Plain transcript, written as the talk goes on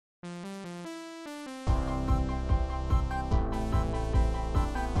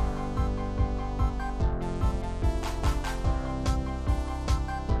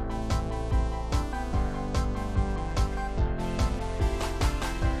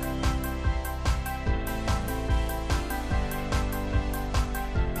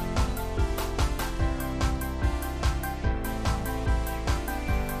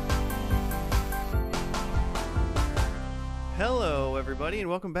everybody, and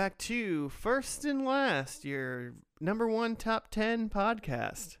welcome back to First and Last, your number one top 10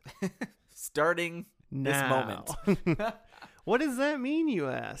 podcast. Starting this Now. moment. What does that mean, you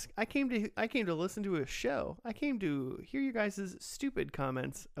ask? I came to listen to a show. I came to hear you guys' stupid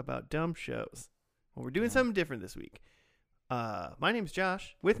comments about dumb shows. Well, we're doing something different this week. My name's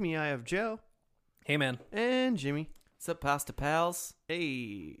Josh. With me, I have Joe. Hey, man. And Jimmy. What's up, Pasta Pals?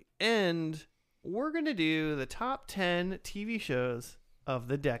 Hey. And we're going to do the top 10 TV shows of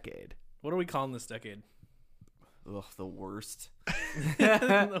the decade. What are we calling this decade? Ugh, the worst.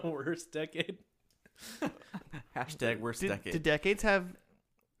 The worst decade? Hashtag worst decade. Do decades have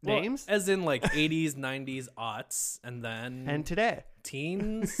names? Well, as in like 80s, 90s, aughts, and then And today.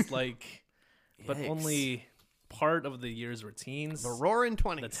 teens, like, but Yikes. only part of the years were teens. The Roaring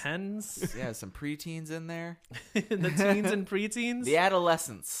 20s. The tens, Yeah, some preteens in there. the teens and preteens. The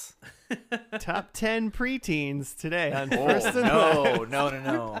adolescents. Top 10 preteens today on Oh, First and Last.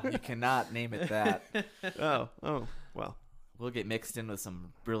 no. You cannot name it that. Oh, well. We'll get mixed in with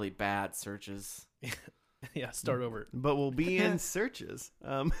some really bad searches. Yeah, start over. But we'll be in searches.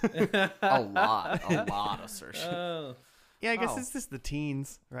 A lot of searches. Yeah, I guess Oh. it's just the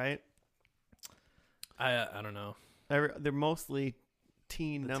teens, right? I don't know. They're mostly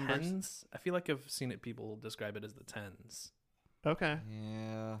teen The numbers. tens. I feel like I've seen it. People describe it as the tens. Okay.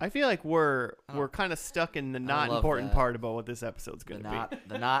 Yeah. I feel like we're Oh. kind of stuck in the I not love important that. part about what this episode's going to be.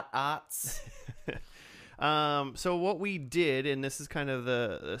 The not aughts. So what we did, and this is kind of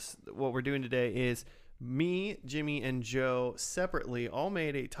what we're doing today, is me, Jimmy, and Joe separately all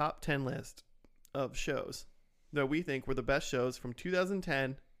made a top 10 list of shows that we think were the best shows from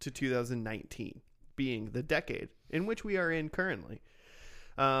 2010 to 2019, being the decade in which we are in currently.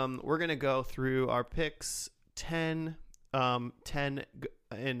 We're going to go through our picks 10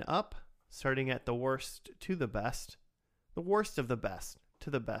 and up, starting at the worst to the best. The worst of the best to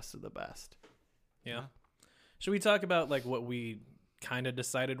the best of the best. Yeah. Should we talk about like what we kind of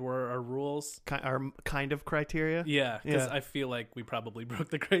decided were our rules? Our kind of criteria. Yeah, because Yeah. I feel like we probably broke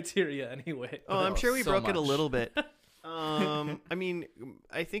the criteria anyway. Oh, I'm sure we so broke it a much. little bit. I mean,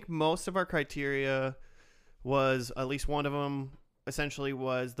 I think most of our criteria was, at least one of them essentially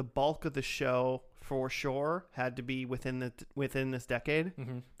was, the bulk of the show for sure had to be within this decade.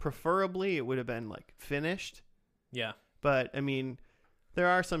 Mm-hmm. Preferably it would have been like finished. Yeah. But I mean, there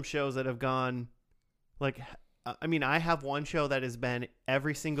are some shows that have gone like, I mean, I have one show that has been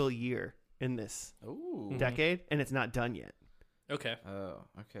every single year in this Ooh. decade and it's not done yet. Okay. Oh,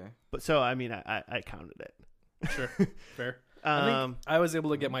 okay. But so, I mean, I counted it. Sure. Fair. I think I was able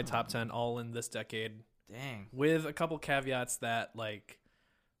to get my top 10 all in this decade Dang. with a couple caveats that like,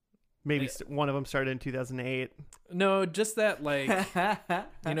 maybe one of them started in 2008. no, just that like,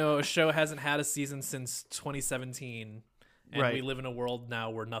 you know, a show hasn't had a season since 2017 and Right. we live in a world now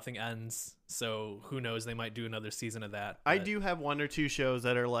where nothing ends. So who knows, they might do another season of that. I but- do have one or two shows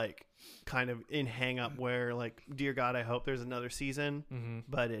that are like kind of in hang up where like, dear God, I hope there's another season, Mhm.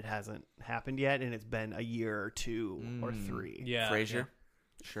 but it hasn't happened yet. And it's been a year or two or three. Yeah. Frasier.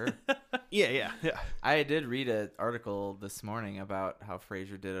 Sure. Yeah. I did read an article this morning about how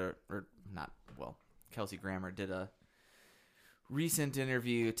Frasier did Kelsey Grammer did a recent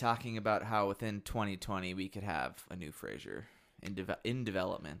interview talking about how within 2020 we could have a new Frasier in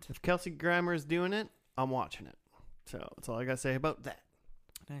development. If Kelsey Grammer's doing it, I'm watching it. So that's all I got to say about that.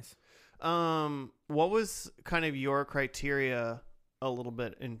 Nice. What was kind of your criteria a little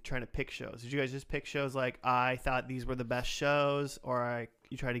bit in trying to pick shows? Did you guys just pick shows like, I thought these were the best shows, or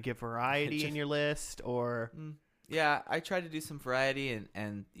you try to give variety in your list, or Yeah, I tried to do some variety,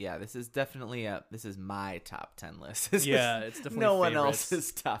 and yeah, this is definitely this is my top 10 list. This Yeah, is it's definitely no one favorites.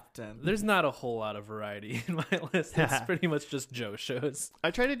 else's top 10. There's not a whole lot of variety in my list. It's pretty much just Joe shows.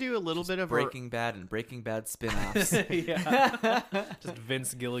 I try to do a little bit of Breaking Bad and Breaking Bad spin-offs. Yeah. Just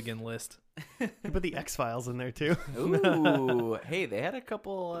Vince Gilligan list. You put the X-Files in there too. Ooh, hey, they had a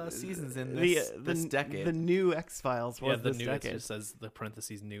a seasons in this decade. The new X-Files was Yeah, the this new, it decade. just says the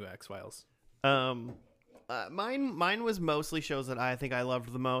parentheses new X-Files. Mine was mostly shows that I think I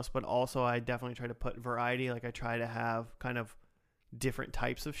loved the most, but also I definitely try to put variety. Like I try to have kind of different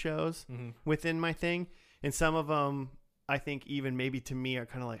types of shows within my thing, and some of them I think even maybe to me are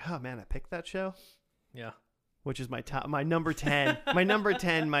kind of like, oh man, I picked that show. Yeah. Which is my number 10. My number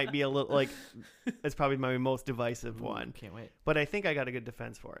 10 might be a little like, it's probably my most divisive one. Can't wait. But I think I got a good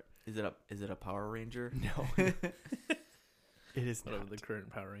defense for it. Is it a Power Ranger? No. It is Whatever not. the current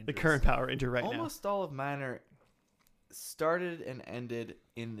Power Rangers. The current Power Ranger right now. Almost all of mine are started and ended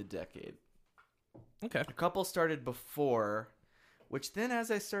in the decade. Okay. A couple started before, Which then,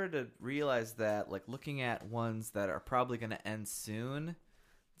 as I started to realize that, like, looking at ones that are probably going to end soon,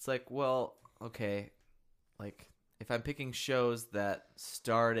 it's like, well, okay, like, if I'm picking shows that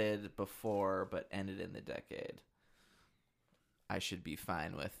started before but ended in the decade, I should be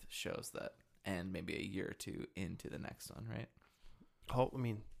fine with shows that end maybe a year or two into the next one, right? Oh, I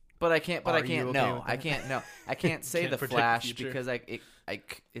mean, But I can't. But Are I can't. you okay No, with I that? can't. No, I can't say Can't the predict the Flash future. because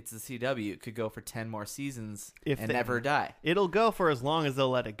it's the CW. It could go for 10 more seasons If and they- never die. it'll go for as long as they'll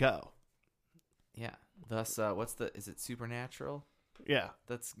let it go. Yeah. Thus, is it Supernatural? Yeah,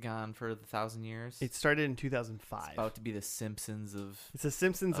 That's gone for 1,000 years. it started in 2005. It's about to be the Simpsons of It's the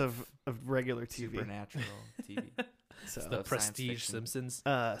Simpsons of of regular TV. Supernatural TV. So, The Of science Prestige fiction. Simpsons.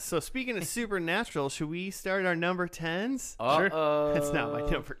 so speaking of Supernatural, should we start our number 10s? Uh-oh. That's not my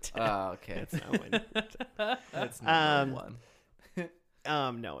number 10. Oh, okay. That's not my number 10. That's number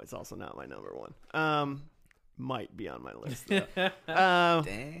one. No, it's also not my number 1. Might be on my list though.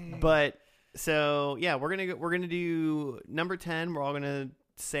 Dang. But so yeah, we're gonna do number 10. We're all gonna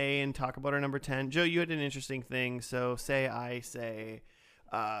say and talk about our number 10. Joe, you had an interesting thing. So I say,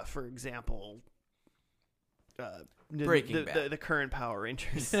 for example, Breaking Bad. the current Power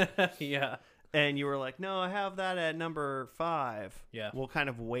Rangers, Yeah. and you were like, no, I have that at number 5. Yeah. We'll kind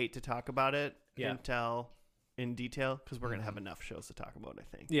of wait to talk about it Yeah. in detail because we're gonna have enough shows to talk about.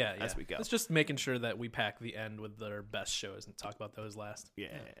 I think. Yeah. As we go. It's just making sure that we pack the end with our best shows and talk about those last. Yeah.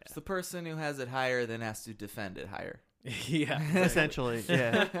 It's the person who has it higher then has to defend it higher. Yeah. Essentially,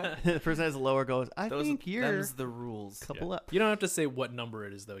 yeah. The person has a lower goes. I think you're them's the rules. couple up. You don't have to say what number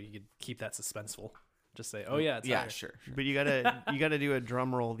it is, though. You could keep that suspenseful. Just say, "Oh yeah, it's Yeah, higher." sure. But you gotta do a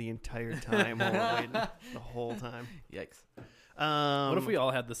drum roll the entire time while we're waiting, the whole time. Yikes. What if we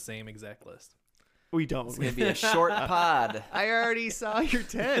all had the same exact list? We don't. It's going to be a short pod. I already saw your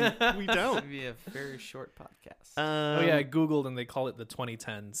 10. We It's don't. going to be a very short podcast. Oh yeah, I googled and they call it the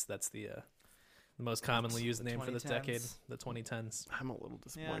 2010s. That's the most commonly used The name for this 2010s? decade. The 2010s. I'm a little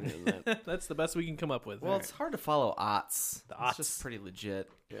disappointed in that. That's the best we can come up with. Well, it's hard to follow aughts. The It's just aughts. pretty legit.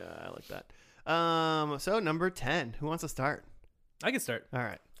 Yeah, I like that. So number 10. Who wants to start? I can start. All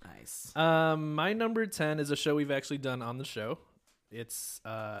right. Nice. My number 10 is a show we've actually done on the show. It's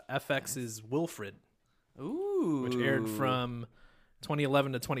FX's Wilfred, Ooh. which aired from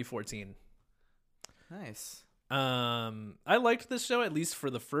 2011 to 2014. Nice. I liked this show at least for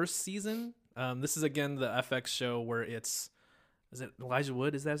the first season. This is again the FX show where is it Elijah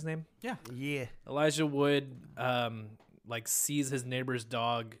Wood? Is that his name? Yeah. Yeah. Elijah Wood like sees his neighbor's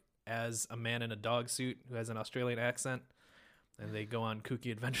dog as a man in a dog suit who has an Australian accent, and they go on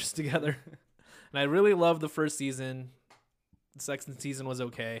kooky adventures together. And I really loved the first season. The second season was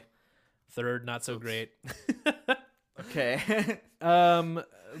okay. Third, not so great. Okay.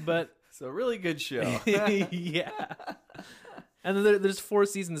 But so really good show. yeah. And then there's 4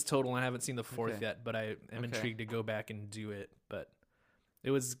 seasons total, and I haven't seen the 4th Okay. yet, but I am Okay. intrigued to go back and do it. But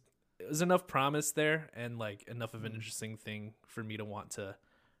it was enough promise there, and like enough of an interesting thing for me to want to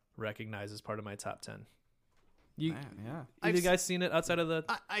recognize as part of my top 10. You, Yeah. Have you guys seen it outside of the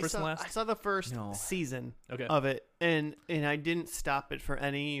I first and saw last? I saw the first No. season Okay. of it, and I didn't stop it for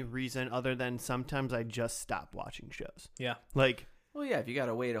any reason other than sometimes I just stop watching shows. Yeah. Like Well, yeah, if you got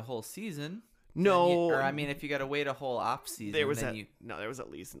to wait a whole season. no, then you- or I mean, if you got to wait a whole off season, there was then at, you. no, there was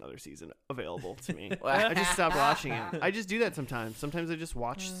at least another season available to me. Well, I just stopped watching it. I just do that sometimes. Sometimes I just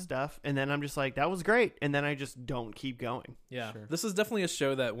watch stuff, and then I'm just like, that was great, and then I just don't keep going. Yeah. Sure. This is definitely a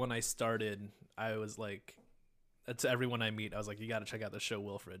show that when I started, I was like, to everyone I meet, I was like, you got to check out the show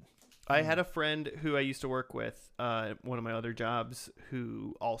Wilfred. I had a friend who I used to work with, one of my other jobs,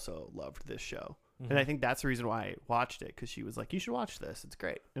 who also loved this show. And I think that's the reason why I watched it, because she was like, you should watch this. It's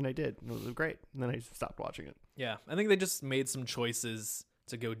great. And I did. And it was great. And then I just stopped watching it. Yeah, I think they just made some choices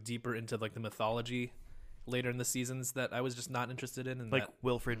to go deeper into like the mythology later in the seasons that I was just not interested in. And Like that,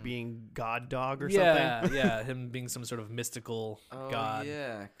 Wilfred being God Dog or yeah, something. yeah, him being some sort of mystical Oh, god.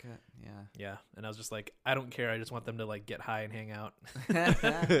 yeah. Yeah. Yeah, and I was just like, I don't care. I just want them to like get high and hang out.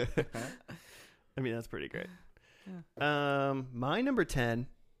 I mean, that's pretty great. My number 10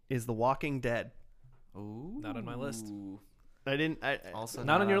 is The Walking Dead. Ooh. Not on my list. I Also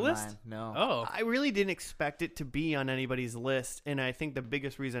Not on your list? mine. No. Oh, I really didn't expect it to be on anybody's list, and I think the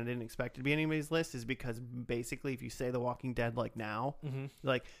biggest reason I didn't expect it to be on anybody's list is because basically, if you say The Walking Dead like now,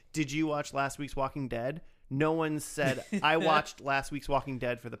 like, did you watch last week's Walking Dead? No one said I watched last week's Walking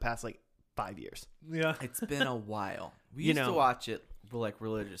Dead for the past like 5 years. yeah. It's been a while. We You used know. to watch it like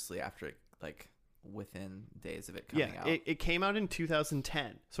religiously after it, like within days of it coming out. It came out in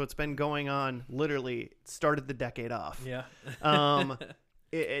 2010, so it's been going on literally started the decade off. Yeah.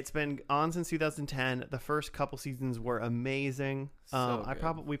 It's been on since 2010. The first couple seasons were amazing. So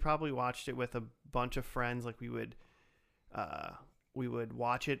good. We probably watched it with a bunch of friends. Like we would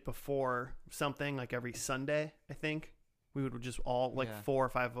watch it before something, like every Sunday. I think we would just all like Yeah. 4 or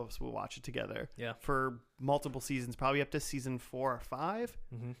 5 of us would watch it together. Yeah. For multiple seasons, probably up to season 4 or 5,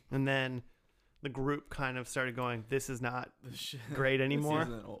 Mm-hmm. and then the group kind of started going, "This is not great anymore." This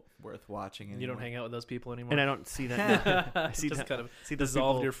isn't worth watching anymore. You don't hang out with those people anymore. And I don't see that. No. I see Just that. kind of See those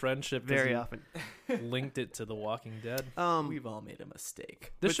dissolved people your friendship very as often. you linked it to The Walking Dead. We've all made a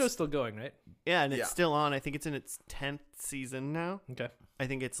mistake. This But- show's still going, right? Yeah, and it's Yeah. still on. I think it's in its 10th season now. Okay. I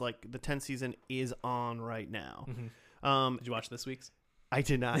think it's like the 10th season is on right now. Mm-hmm. Did you watch this week's? I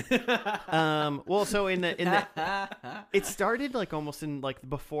did not. Well, so in the it started like almost in like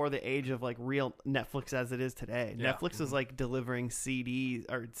before the age of like real Netflix as it is today. Yeah. Netflix was like delivering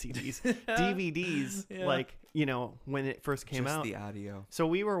DVDs, Yeah. like, you know, when it first came Just out. the audio. So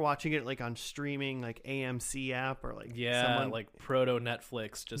we were watching it like on streaming, like AMC app or like Yeah, someone, like proto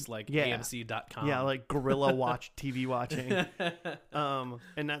Netflix, just like Yeah. AMC.com. yeah, like guerrilla watch TV watching.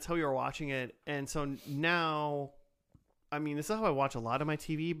 And that's how we were watching it. And so now, I mean, this is how I watch a lot of my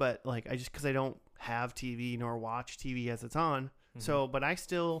TV, but like because I don't have TV nor watch TV as it's on. So, but I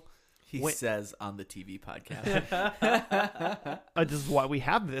still, He Wait. says on the TV podcast. this is why we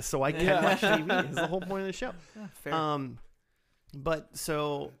have this, so I can watch TV. Is the whole point of the show. Fair. But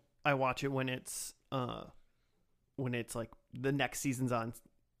so I watch it when it's like the next season's on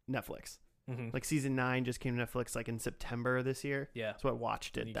Netflix. Mhm. Like season 9 just came to Netflix like in September this year. Yeah. So I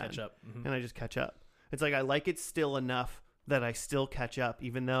watched it And you then. catch up. Mhm. And I just catch up. It's like I like it still enough that I still catch up,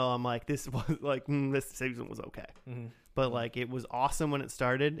 even though I'm like, this was like this season was okay, Mhm. but like it was awesome when it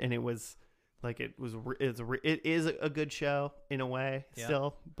started, and it was like it is a good show in a way Yeah.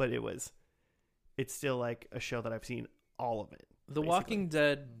 still, but it's still like a show that I've seen all of it. The basically. Walking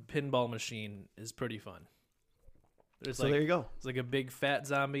Dead pinball machine is pretty fun. There's So like there you go. there's like a big fat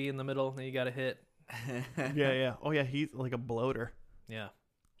zombie in the middle that you got to hit. Yeah. Oh yeah, he's like a bloater. Yeah.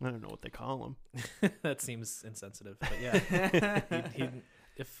 I don't know what they call him. That seems insensitive, but yeah.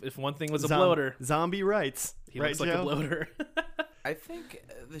 If one thing was a Zom- bloater, Zombie rights. he right, looks like Joe? a bloater. I think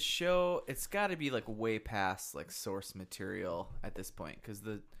the show, it's got to be like way past like source material at this point, because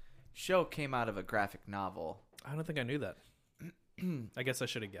the show came out of a graphic novel. I don't think I knew that. I guess I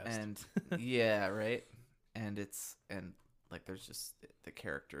should have guessed. And yeah, right. And like there's just the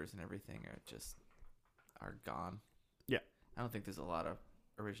characters and everything are gone. Yeah. I don't think there's a lot of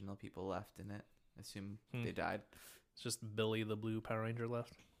original people left in it. I assume Hmm. they died. It's just Billy the Blue Power Ranger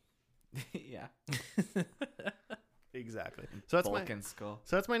left. Yeah. Exactly. So that's my Vulcan skull.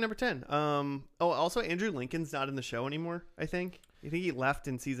 So that's my number 10. Also Andrew Lincoln's not in the show anymore, I think. I think he left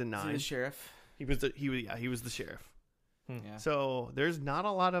in season Is he 9. the sheriff? He was the sheriff. Yeah. So there's not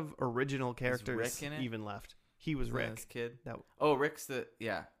a lot of original characters Rick in it? even left. He was Isn't that Rick. his kid. That Rick's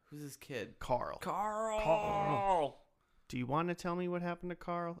who's his kid? Carl. Carl. Do you want to tell me what happened to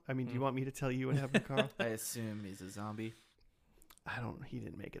Carl? I mean, do you want me to tell you what happened to Carl? I assume he's a zombie. He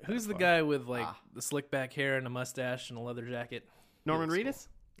didn't make it. Who's that the far. guy with like Ah. the slick back hair and a mustache and a leather jacket? Norman He looks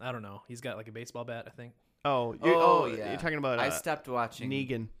Reedus? I don't know. He's got like a baseball bat, I think. Yeah. You're talking about I stopped watching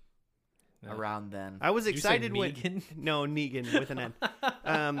Negan. No. around then. I was Did you say excited when Negan? No, Negan with an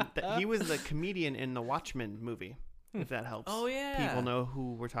N. He was the comedian in the Watchmen movie. If that helps. Oh, yeah. People know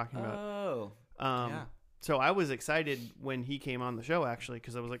who we're talking about. Oh. Yeah. So I was excited when he came on the show, actually,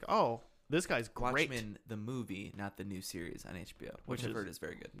 because I was like, "Oh, this guy's great." Watchmen, the movie, not the new series on HBO, Which which I've is- heard is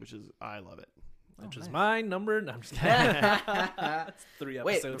very good. I love it. Which is nice. my number. No, I'm just kidding. That's 3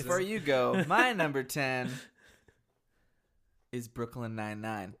 episodes. Wait, before you go, my number 10 is Brooklyn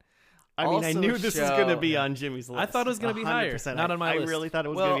Nine-Nine. I mean, I Also knew this was going to show- be on Jimmy's list. I thought it was gonna be higher, 100%. not on my I list. really thought it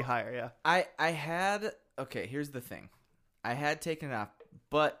was going to be Well, higher. Yeah. I had okay. Here's the thing, I had taken it off,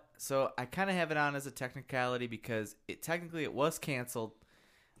 but so I kind of have it on as a technicality because it was canceled,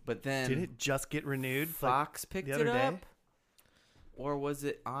 but then Did it just get renewed? Fox picked the it other day? up, or was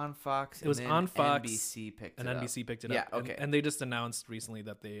it on Fox? It was and then on Fox, NBC picked and it up. NBC picked it Yeah, up. And- okay. And they just announced recently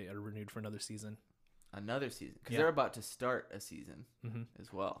that they are renewed for another season. Another season because Yeah. they're about to start a season Mm-hmm.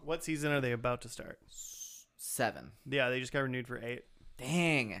 as well. What season are they about to start? 7. Yeah, they just got renewed for 8.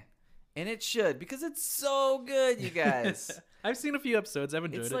 Dang. And it should, because it's so good, you guys. I've seen a few episodes. I've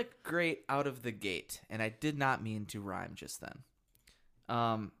enjoyed It's it. like great out of the gate, and I did not mean to rhyme just then.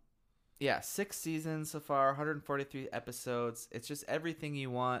 Yeah, 6 seasons so far, 143 episodes. It's just everything you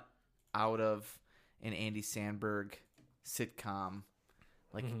want out of an Andy Samberg sitcom,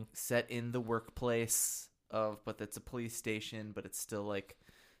 like Mhm. set in the workplace but it's a police station, but it's still like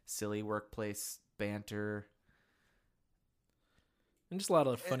silly workplace banter. And just a lot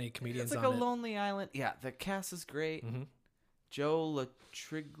of funny comedians It's like on a it. Lonely Island. Yeah, the cast is great. Mm-hmm. Joe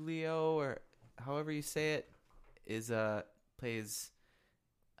Latriglio, or however you say it, is plays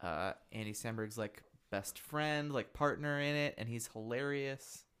Andy Samberg's like best friend, like partner in it, and he's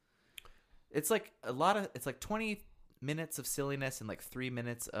hilarious. It's like it's like 20 minutes of silliness and like 3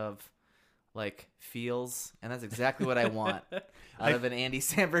 minutes of like feels, and that's exactly what I want out of an Andy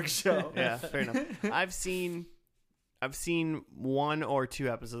Samberg show. Yeah, fair enough. I've seen 1 or 2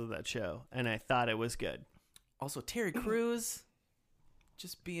 episodes of that show, and I thought it was good. Also, Terry Crews,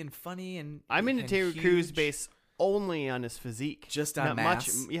 just being funny and I'm into and Terry huge. Crews based only on his physique, Just on not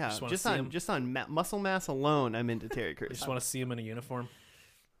mass? much. Yeah, Just wanna just see on him? muscle mass alone. I'm into Terry I Crews. just want to see him in a uniform.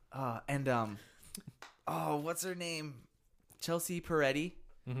 What's her name? Chelsea Peretti,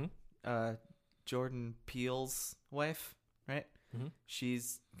 Mm-hmm. Jordan Peele's wife, right? Mm-hmm.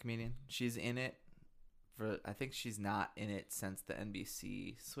 She's a comedian. She's in it. I think she's not in it since the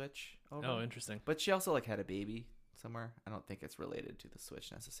NBC switch over. Oh, interesting. But she also like had a baby somewhere. I don't think it's related to the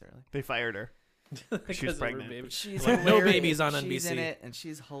switch necessarily. They fired her. Because She was of her pregnant. baby. But she's Like, no hilarious. babies on She's NBC. in it, and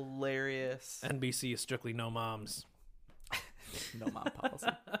she's hilarious. NBC is strictly no moms. No mom policy.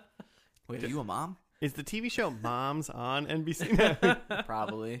 Wait, are you a mom? Is the TV show Moms on NBC? No,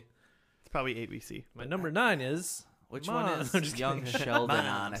 Probably. it's probably ABC. My number 9 is Which Mom. one is I'm just Young kidding. Sheldon on?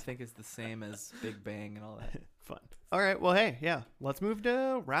 Moms. I think it's the same as Big Bang and all that. Fun. All right. Well, hey, yeah. Let's move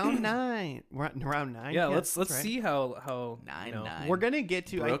to round 9. Round 9. yeah. Let's that's right. see how you know, 9-9. We're gonna get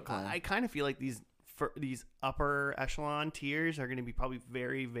to. Brooklyn. I kind of feel like these upper echelon tiers are gonna be probably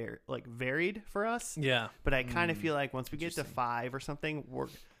very, very like varied for us. Yeah. But I kind of feel like once we get to Interesting. 5 or something, we're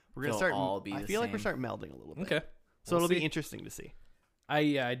gonna They'll start. all be I the feel like we're same. starting melding a little bit. Okay. So We'll it'll be see. interesting to see.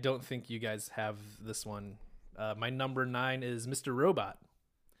 I don't think you guys have this one. My number 9 is Mr. Robot.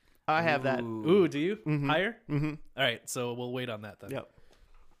 I have that. Ooh, do you? Mhm. Higher? Mm-hmm. All right, so we'll wait on that then. Yep.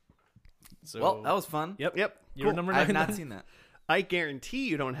 So Well, that was fun. Yep. Yep. Your Cool. number I 9. have not seen that. I guarantee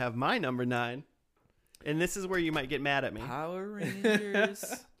you don't have my number 9, and this is where you might get mad at me. Power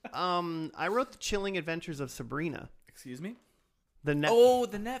Rangers. I wrote the Chilling Adventures of Sabrina. Excuse me? The net.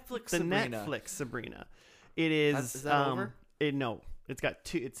 The Netflix the Sabrina. Netflix Sabrina. It is. Is that over? No, it's got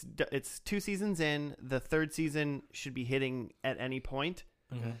 2. It's 2 seasons in. The 3rd season should be hitting at any point.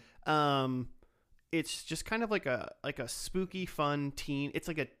 Mhm. It's just kind of like a spooky, fun teen. It's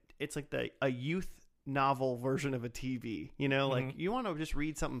like a youth novel version of a TV. You know, like Mhm. you want to just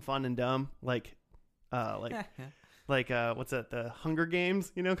read something fun and dumb, like what's that? The Hunger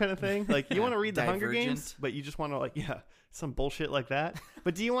Games, you know, kind of thing. Like you want to read the Hunger Games, Divergent. but you just want to some bullshit like that.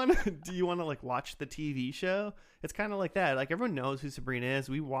 But do you want to like watch the TV show? It's kind of like that. Like everyone knows who Sabrina is.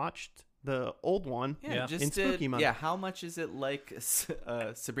 We watched the old one. Yeah. just In Spooky Month. Yeah, how much is it like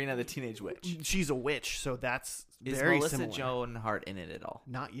Sabrina the Teenage Witch? She's a witch, so that's Is very Melissa similar. Joan Hart in it at all?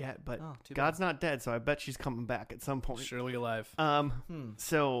 Not yet, but Oh, too bad. God's not dead, so I bet she's coming back at some point. Surely alive.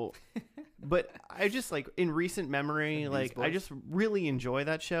 So, but I just like in recent memory, Some like I Newsboys? just really enjoy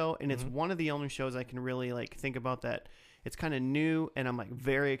that show, and it's Mhm. one of the only shows I can really like think about that it's kind of new, and I'm like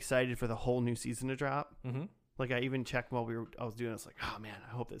very excited for the whole new season to drop. Mm-hmm. Like I even checked while I was doing this, like, oh man, I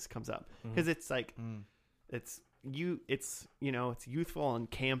hope this comes up Mhm. because it's like Mm. it's youthful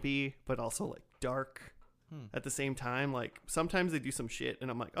and campy, but also like dark at the same time. Like sometimes they do some shit, and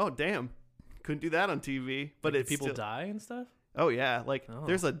I'm like, oh damn, couldn't do that on TV. But Did it's people still- die and stuff? Oh yeah, like Oh.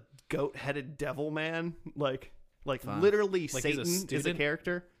 there's a goat-headed devil man, like Fun. literally Like he's a Satan is a student?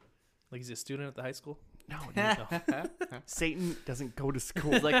 character. Like he's a student at the high school? No, Satan doesn't go to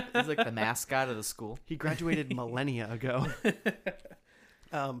school. he's like the mascot of the school. He graduated millennia ago.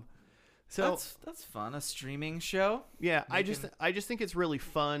 So That's fun. A streaming show. yeah, I making- just think it's really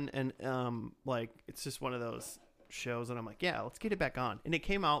fun, and like it's just one of those shows that I'm like, yeah, let's get it back on. And it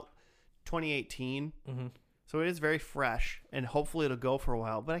came out 2018, Mm-hmm. so it is very fresh, and hopefully it'll go for a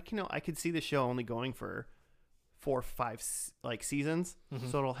while. But I could see the show only going for 4 or 5 seasons,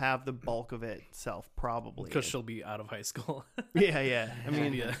 so it'll have the bulk of itself probably. Because she'll be out of high school. yeah. I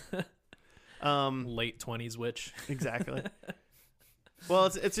mean, yeah. Late 20s witch. exactly. Well,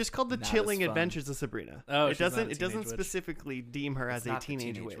 it's just called the Not as Chilling fun. Adventures of Sabrina. Oh, it she's not a doesn't teenage witch. specifically deem her It's as a not the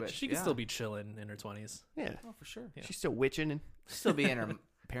teenage, teenage witch. witch. She can Yeah. still be chilling in her 20s. Yeah, Oh, for sure. Yeah. she's still witching, and Still be in her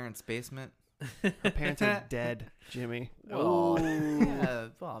parents' basement. her parents are dead. Jimmy. Oh, yeah.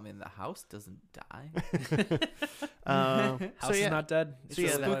 Well, I mean, the house doesn't die. House so yeah, is not dead. It's So a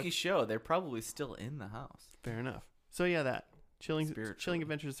yeah, still alive. spooky show. They're probably still in the house. fair enough. So yeah, that Spiritually. Chilling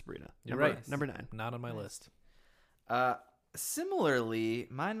Adventures of Sabrina. You're number, right. Number 9. Not on my Nice. list. Similarly,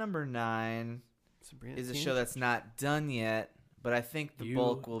 my number 9 Sabrina is a teen? show that's not done yet, but I think the You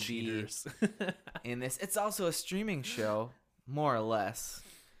bulk will cheaters. be in this. It's also a streaming show, more or less.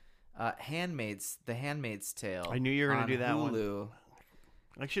 The Handmaid's Tale. I knew you were gonna on do that one. Hulu.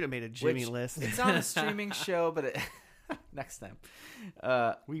 I should have made a Jimmy Which- list. It's on a streaming show, but next time.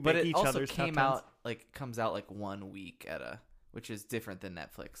 We But make it each also other's top came tens. out comes out like 1 week which is different than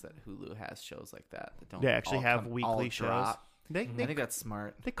Netflix. That Hulu has shows like that don't. They actually all have come- weekly all shows. drop. They I they, think that's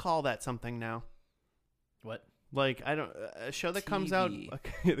smart. they call that something now. What? Like I don't a show that comes out.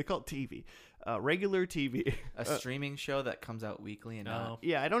 TV. They call it TV, regular TV. A streaming show that comes out weekly and No.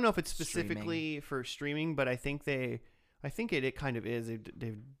 Yeah, I don't know if it's Streaming. specifically for streaming, but I think it kind of is.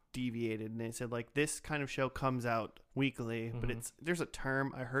 They've deviated and they said like this kind of show comes out weekly, but Mhm. there's a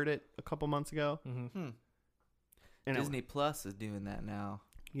term. I heard it a couple months ago. Mm-hmm. And Disney Plus is doing that now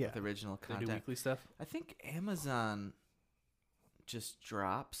yeah, with original They do content. weekly stuff. I think Amazon just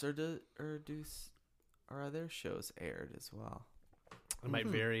drops or are their shows aired as well? It might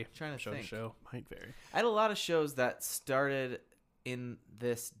Mhm. vary. Trying to show think. to show. might vary. I had a lot of shows that started in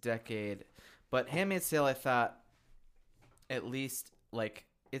this decade, but Handmaid's Tale, I thought, at least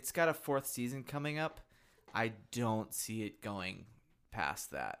it's got a 4th season coming up. I don't see it going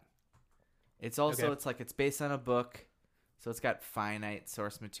past that. It's also Okay. it's based on a book, so it's got finite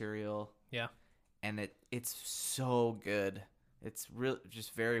source material. Yeah. And it's so good. It's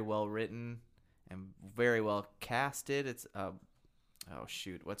just very well written and very well casted. It's oh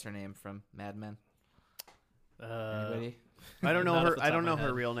shoot, what's her name from Mad Men? Anybody? I don't know Not off her. the I top don't of know my her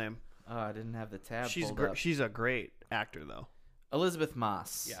head. real name. Oh, I didn't have the tab. She's pulled up. she's a great actor though. Elizabeth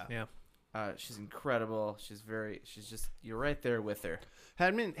Moss. Yeah. She's incredible. She's just you're right there with her.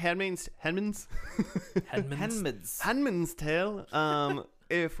 Hedman's. Handmaid's Tale.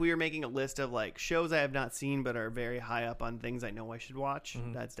 If we were making a list of like shows I have not seen but are very high up on things I know I should watch,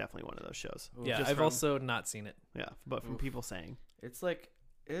 Mhm. that's definitely one of those shows. Yeah, Just I've from- also not seen it. Yeah, but from Oof. people saying It's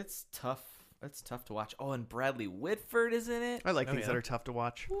tough. It's tough to watch. Oh, and Bradley Whitford is in it. I like Oh, things yeah. that are tough to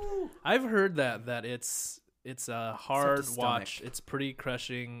watch. I've heard that it's a hard stomach. watch. It's pretty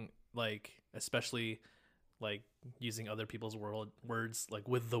crushing, especially using other people's words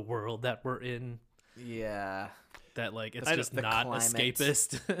with the world that we're in. Yeah. That it's The- just the not climate.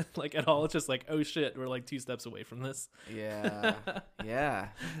 escapist at all. It's just oh shit, we're 2 steps away from this. Yeah. Yeah.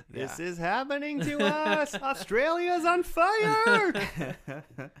 This is happening to us. Australia's on fire.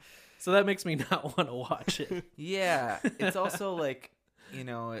 So that makes me not want to watch it. Yeah. It's also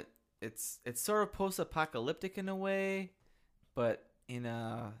it's sort of post-apocalyptic in a way, but in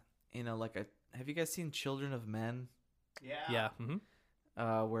a have you guys seen Children of Men? Yeah.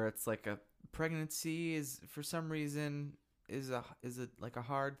 Mm-hmm. Where it's a pregnancy is for some reason is a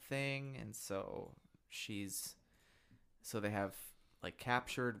hard thing, and so they have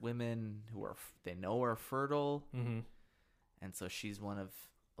captured women who they know are fertile, Mm-hmm. and so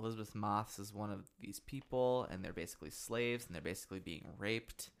Elizabeth Moss is one of these people, and they're basically slaves, and they're basically being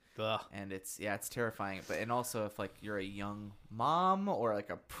raped. Ugh. And it's terrifying. And also if you're a young mom or a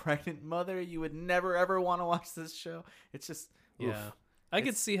pregnant mother, you would never ever want to watch this show. It's just oof. Yeah. I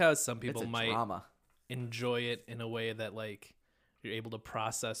could see how some It's people a might drama. enjoy it in a way that you're able to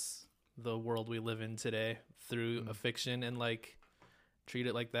process the world we live in today through a fiction and treat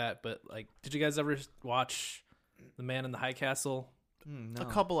it like that. But did you guys ever watch The Man in the High Castle? No. A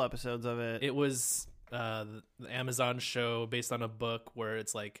couple episodes of it. It was the Amazon show based on a book where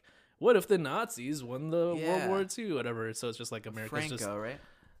it's what if the Nazis won the Yeah. World War II, whatever. So it's just America's Franco, just right?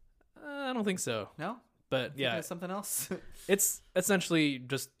 I don't think so. No, But yeah, yeah, something else. it's essentially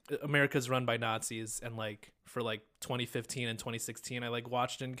just America's run by Nazis, and for 2015 and 2016 I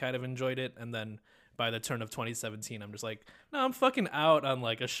watched and kind of enjoyed it, and then by the turn of 2017 I'm just no, I'm fucking out on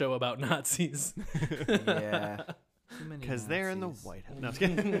a show about Nazis. Yeah, Because they're in the Nazis. White House. No, I was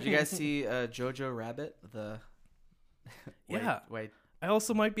kidding. Did you guys see Jojo Rabbit? The Yeah. wait, I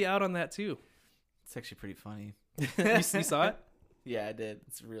also might be out on that too. it's actually pretty funny. You saw it? Yeah, I did.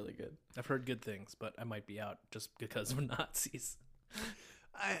 It's really good. I've heard good things, but I might be out just because of Nazis.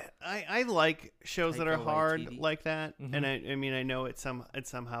 I like shows that are Taika hard Waititi. like that, Mhm. and I mean I know it's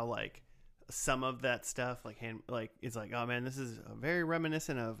somehow some of that stuff it's oh man, this is very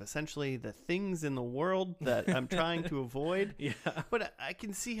reminiscent of essentially the things in the world that I'm trying to avoid. Yeah. But I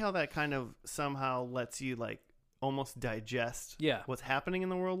can see how that kind of somehow lets you almost digest Yeah. what's happening in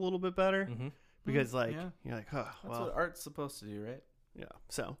the world a little bit better, Mm-hmm. because yeah. you're oh That's well, what art's supposed to do, right? yeah.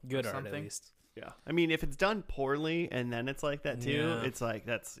 So Good Or art, at something. least. yeah, I mean if it's done poorly and then it's like that too, Yeah. it's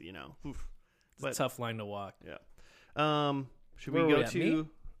that's oof. It's But- a tough line to walk. Should Where we are go we at? to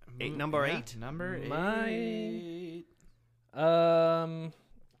Mo- number yeah, 8? Number My- 8. I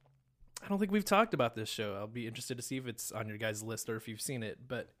don't think we've talked about this show. I'll be interested to see if it's on your guys' list or if you've seen it.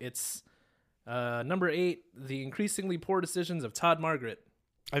 But it's Number 8, The Increasingly Poor Decisions of Todd Margaret.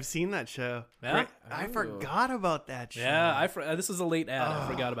 I've seen that show. Yeah? Right. I Ooh. forgot about that show. Yeah, this was a late ad. I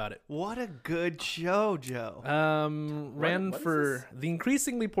forgot about it. What a good show, Joe. Ran what is for The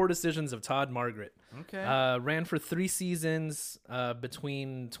Increasingly Poor Decisions of Todd Margaret. Okay. Ran for 3 seasons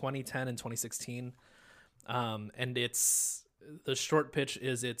between 2010 and 2016. And the short pitch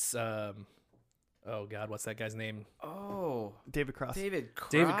is oh God, what's that guy's name? oh, David Cross. David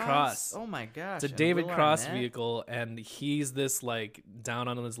Cross. David Cross. Oh my gosh. It's a and David Will Cross Arnett. vehicle, and he's this like down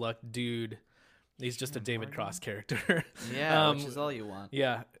on his luck dude. He's just a David Cross character. Yeah, which is all you want.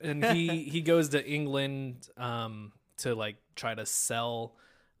 Yeah, and he goes to England to like try to sell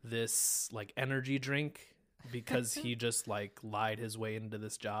this like energy drink because he just like lied his way into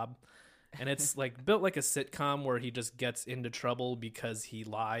this job. And it's like built like a sitcom where he just gets into trouble because he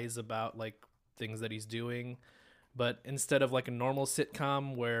lies about like things that he's doing. But instead of like a normal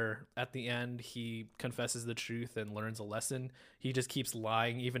sitcom where at the end he confesses the truth and learns a lesson, he just keeps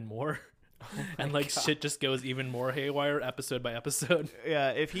lying even more. And like shit just goes even more haywire episode by episode.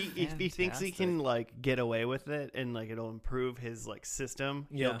 Yeah, if he thinks he Fantastic. can like get away with it and like it'll improve his like system,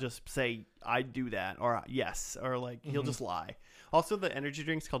 Yeah. he'll just say I do that or yes or like he'll just lie. Also, the energy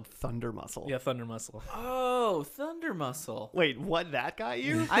drink's called Thunder Muscle. Yeah, Thunder Muscle. Oh, Thunder Muscle. Wait, what? That got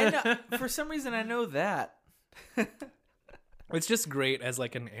you? I know. For some reason, I know that. It's just great as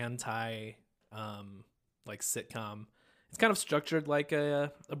like an anti like sitcom. It's kind of structured like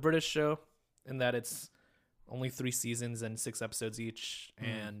a British show in that it's only 3 seasons and 6 episodes each.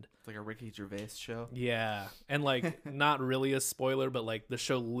 And It's like a Ricky Gervais show. yeah, and like not really a spoiler, but like the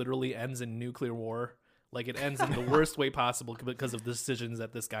show literally ends in nuclear war. Like it ends in the worst way possible because of the decisions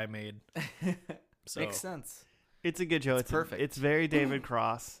that this guy made. So Makes sense. It's a good show. It's perfect. It's very David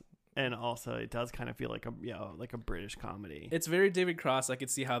Cross, and also it does kind of feel like a British comedy. it's very David Cross. I could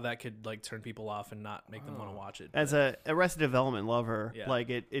see how that could like turn people off and not make them want to watch it. As a Arrested Development lover, Yeah. like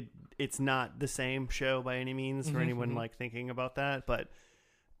it's not the same show by any means for anyone like thinking about that, but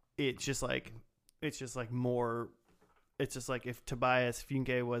it's just like more. It's just like if Tobias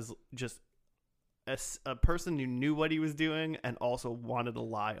Funke was just a person who knew what he was doing and also wanted to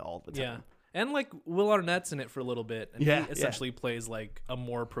lie all the time. Yeah. And like Will Arnett's in it for a little bit, and Yeah, he essentially plays like a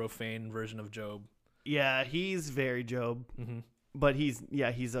more profane version of Job. Yeah, he's very Job, but he's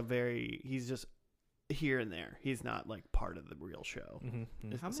just here and there. He's not like part of the real show.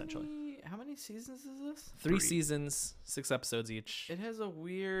 Essentially, How many seasons is this? 3 3. seasons, 6 episodes each. It has a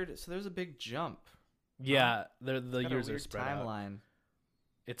weird. So there's a big jump. Yeah, the It's got a years are weird spread out. timeline.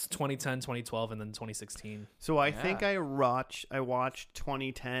 It's 2010, 2012, and then 2016. so I Yeah. think I watched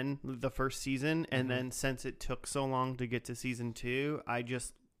 2010 the first season, and then since it took so long to get to season 2, I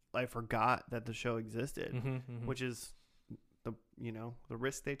forgot that the show existed, which is the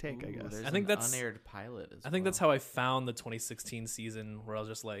risk they take, I Ooh, guess. there's I think an that's- unaired pilot. I think that's how I found the 2016 season, where I was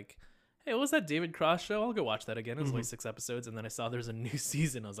just like, hey, what was that David Cross show? I'll go watch that again. It was only 6 episodes, and then I saw there's a new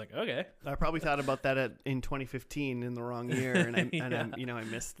season. I was like, okay. I probably thought about that in 2015 in the wrong year, and I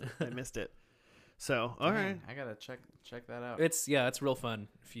missed it. So all right, I gotta check that out. It's real fun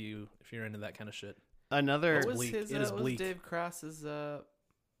if you're into that kind of shit. another What was bleak. his? It is what was bleak. Dave Cross's?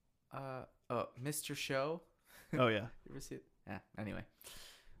 Mr. Show. oh yeah. You ever see it? Yeah. Anyway,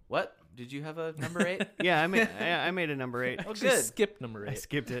 what did you have a number 8? Yeah, I made a number 8. Oh, Actually, good. skip number I 8.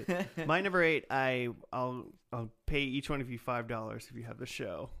 skipped it. My number 8, I'll pay each one of you $5 if you have the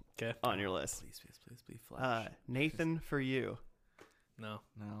show Okay. on your list. Please, flash. Nathan for You. No.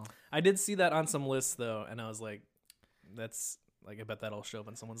 No. I did see that on some lists though, and I was like, that's like, I bet that'll show up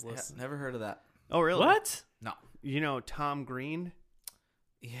on someone's Yeah, list. never heard of that. Oh really? What? No. You know Tom Green?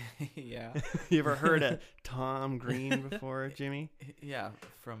 Yeah. You ever heard of Tom Green before, Jimmy? Yeah.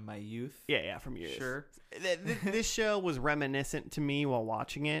 From my youth. Yeah, from yours. Sure. This show was reminiscent to me while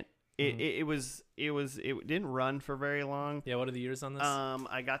watching it. It didn't run for very long. Yeah, what are the years on this?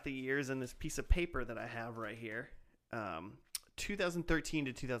 I got the years in this piece of paper that I have right here. 2013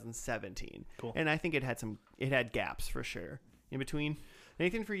 to 2017. Cool. And I think it had gaps for sure in between.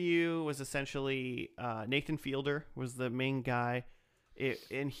 Nathan for You was essentially Nathan Fielder was the main guy.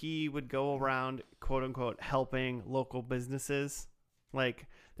 And he would go around, quote unquote, helping local businesses. Like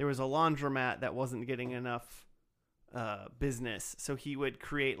there was a laundromat that wasn't getting enough business, so he would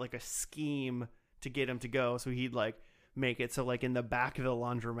create like a scheme to get him to go. So he'd like make it so like in the back of the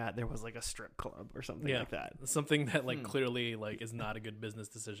laundromat there was like a strip club or something like that. Something that like clearly like is not a good business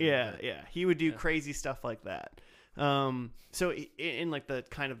decision. Yeah, but- yeah. He would do crazy stuff like that. So in like the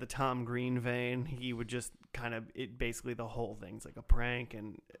kind of the Tom Green vein, he would just kind of basically the whole thing's like a prank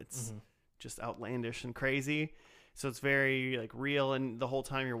and it's just outlandish and crazy. So it's very like real, and the whole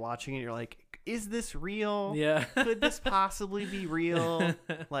time you're watching it, you're like, is this real? Yeah. Could this possibly be real?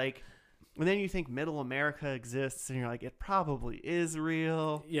 Like, and then you think Middle America exists, and you're like, it probably is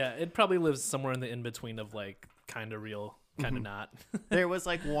real. Yeah, it probably lives somewhere in the in between of like kind of real, kind of not. There was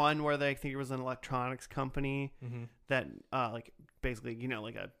like one where I think it was an electronics company that like basically, you know,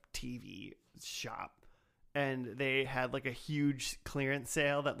 like a TV shop, and they had like a huge clearance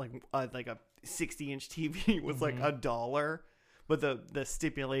sale that like a 60-inch TV was like $1, but the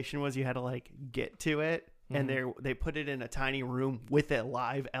stipulation was you had to like get to it, and they put it in a tiny room with a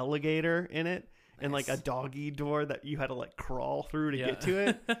live alligator in it, and like a doggy door that you had to like crawl through to get to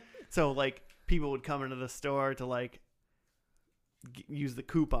it. So like people would come into the store to like use the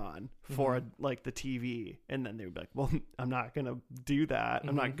coupon for like the TV, and then they would be like, well, I'm not gonna do that.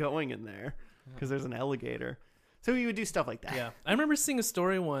 I'm not going in there because there's an alligator. So we would do stuff like that. Yeah, I remember seeing a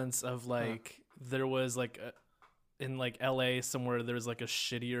story once of like there was like in like LA somewhere there was like a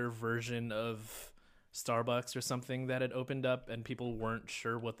shittier version of Starbucks or something that had opened up, and people weren't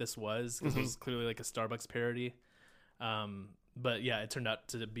sure what this was because it was clearly like a Starbucks parody. But yeah, it turned out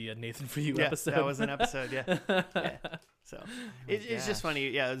to be a Nathan For You episode. That was an episode. Yeah. So it's just funny.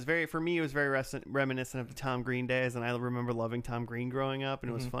 Yeah, it was very, for me, it was very reminiscent of the Tom Green days, and I remember loving Tom Green growing up,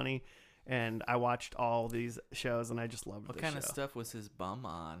 and it was funny. And I watched all these shows, and I just loved What this kind show. of stuff was his bum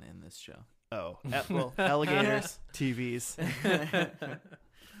on in this show? Oh, well, alligators, TVs.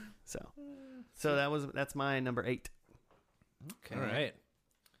 So that's my number 8. Okay. All right,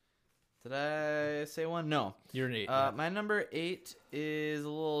 Did I say one? No. you're an 8. My number 8 is a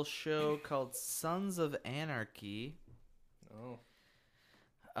little show called Sons of Anarchy. Oh,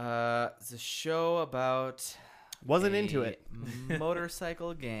 It's a show about Wasn't into a it.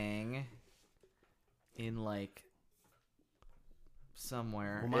 motorcycle gang in like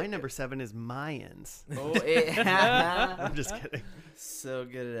somewhere. Well, my number 7 is Mayans. Oh, I'm just kidding. So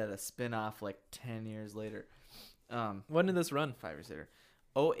good at a spin-off like 10 years later. when did this run? 5 years later.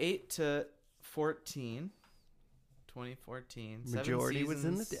 08 to 14. 2014. Majority 7 was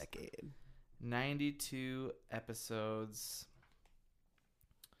in the seasons, decade. 92 episodes.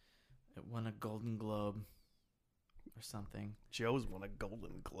 It won a Golden Globe or something. Joe's won a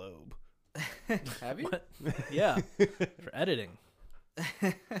Golden Globe. Have you? What? Yeah, for editing.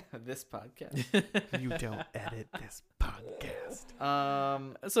 This podcast. You don't edit this podcast.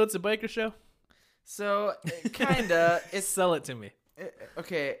 So it's a biker show. So kinda. It's Sell it to me.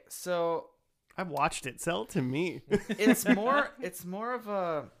 okay. So I've watched it. Sell it to me. it's more. It's more of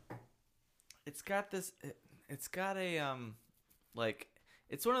a. It's got this. It's got a like.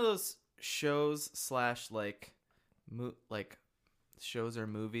 It's one of those shows / like shows or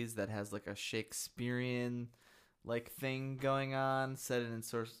movies that has like a Shakespearean like thing going on, set in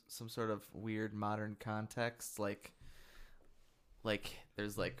some sort of weird modern context, like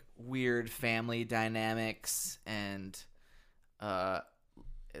there's like weird family dynamics, and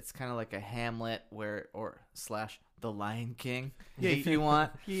it's kind of like a Hamlet or / The Lion King, if you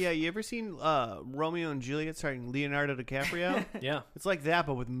want. Yeah, you ever seen Romeo and Juliet starring Leonardo DiCaprio? Yeah, It's like that,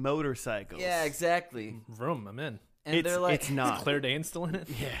 but with motorcycles. Yeah, exactly. Vroom, I'm in. And they're like, it's not. Claire Danes still in it?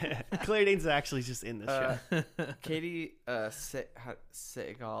 Yeah, Claire Danes is actually just in this show. Katie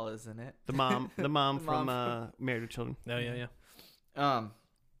Segal is in it. The mom The from mom Married with Children. Oh, yeah.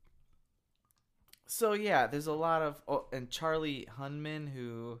 So yeah, there's a lot of and Charlie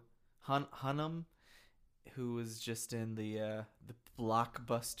Hunnam, who was just in the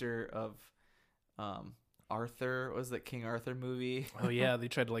blockbuster of Arthur. What was that King Arthur movie? Oh, yeah, they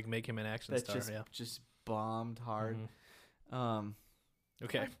tried to like make him an action that star. just bombed hard.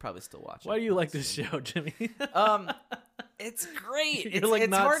 Okay. I'd probably still watch it. Why do you like this show, Jimmy? It's great. You're it's like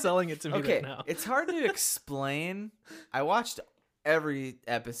it's not hard selling it to me okay, right now. it's hard to explain. I watched every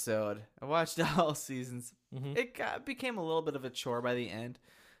episode. I watched all seasons. It became a little bit of a chore by the end.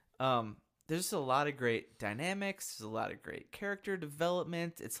 There's just a lot of great dynamics. There's a lot of great character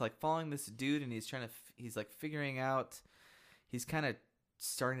development. It's like following this dude, and he's like figuring out. He's kind of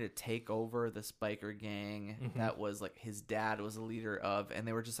starting to take over this biker gang that was like his dad was a leader of, and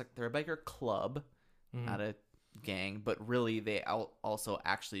they were just like, they're a biker club, not a gang, but really they also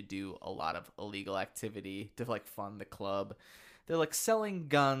actually do a lot of illegal activity to like fund the club. They're like selling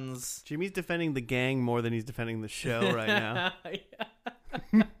guns. Jimmy's defending the gang more than he's defending the show right now.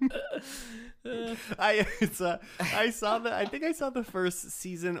 I saw the first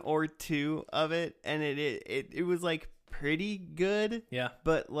season or 2 of it, and it was like pretty good. Yeah.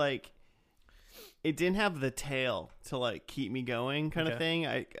 But like it didn't have the tail to like keep me going kind of thing.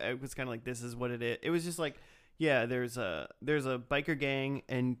 I was kind of like, this is what it is. It was just like, yeah, there's a biker gang,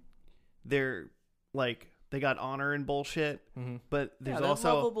 and they're like they got honor and bullshit. Mm-hmm. But Yeah, there's they're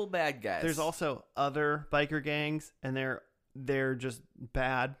also lovable bad guys. there's also other biker gangs, and they're just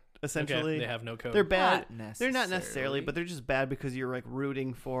bad. Essentially, Okay, they have no code. they're bad. Not They're not necessarily, but they're just bad because you're like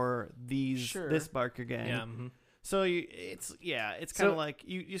rooting for Sure. this biker gang. yeah. Mm-hmm. So it's kind of So- like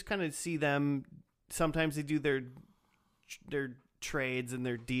you just kind of see them. Sometimes they do their trades and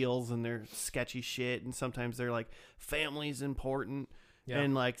their deals and their sketchy shit, and sometimes they're like family's important, Yeah.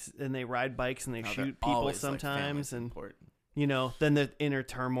 and they ride bikes and they No, they're shoot people always, like, sometimes, family's and important. then the inner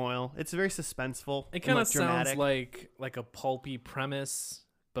turmoil. It's very suspenseful. It and, kind of like, dramatic. sounds like a pulpy premise,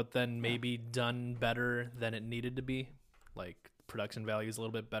 but then maybe done better than it needed to be. Like production value is a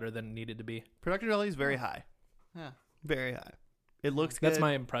little bit better than it needed to be. Production value is very high, Yeah. very high. It looks good. That's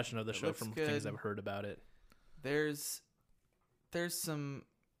my impression of the It show looks from good. things I've heard about it. There's some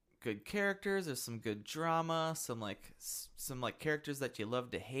good characters. There's some good drama. Some characters that you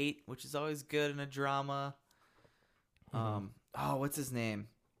love to hate, which is always good in a drama. What's his name?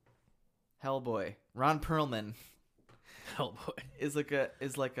 Hellboy. Ron Perlman Hellboy. is like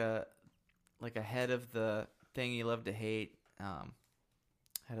a head of the thing you love to hate.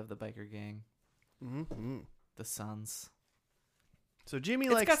 Head of the biker gang, Mm-hmm. the Sons. So Jimmy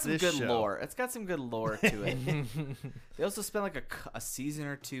It's likes got some this good show. lore. It's got some good lore to it. They also spent like a season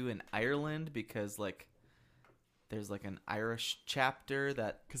or two in Ireland because like there's like an Irish chapter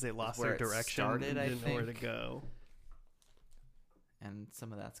that, Because they lost where their it direction started, and I didn't know where to think. go. and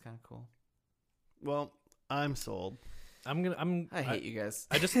some of that's kind of cool. Well, I'm sold. I hate you guys.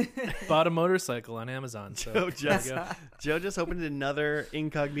 I just bought a motorcycle on Amazon. So Joe there just you go. Joe just opened another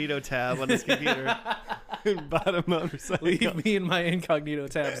incognito tab on his computer and bought a motorcycle. Leave me and my incognito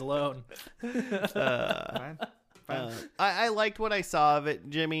tabs alone. Fine. I liked what I saw of it,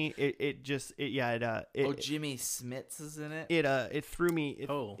 Jimmy. It Jimmy Smits is in it. it threw me.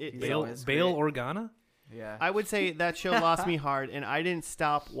 He's He's Bail always Bail great. Organa. Yeah. I would say that show lost me hard, and I didn't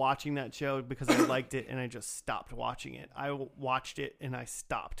stop watching that show because I liked it, and I just stopped watching it. I watched it and I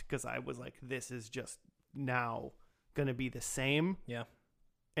stopped because I was like, this is just now gonna be the same, Yeah.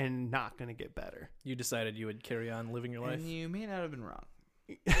 and not gonna get better. You decided you would carry on living your life. And you may not have been wrong.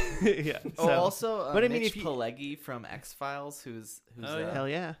 Yeah. Oh, so- also, but I mean, Mitch if you- Pileggi from X Files, who's Oh, yeah. hell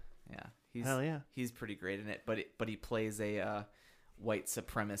yeah, yeah, hell he's pretty great in it. But he plays a white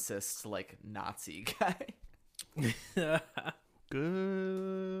supremacist like Nazi guy.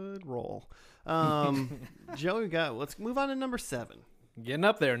 good role. Joe, we got. Let's move on to number 7. Getting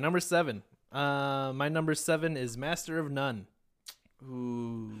up there. Number 7. My number 7 is Master of None.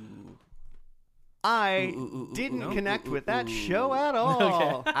 Ooh. I Ooh, didn't no. connect Ooh, with that ooh. show at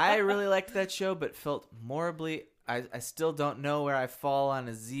all. I really liked that show, but felt morally. I still don't know where I fall on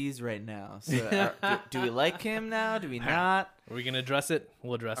Aziz right now. So do we like him now? Do we not? Are we going to address it?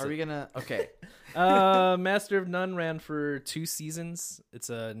 We'll address Are it. we gonna? Okay. Master of None ran for 2 seasons. It's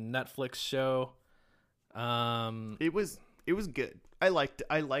a Netflix show. It was good. I liked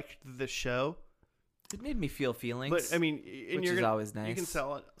the show, It made me feel feelings. but I mean, and which you're is gonna, always nice. You can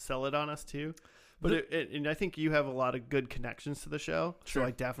sell it on us too. But and I think you have a lot of good connections to the show. Sure.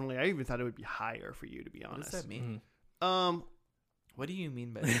 So I even thought it would be higher for you, to be What honest. does that mean? Mhm. What do you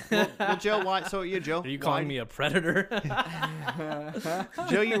mean by that? Well, Joe, why? So yeah, Joe, Are you calling me a predator?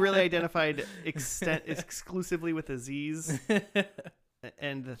 Joe, you really identified exclusively with Aziz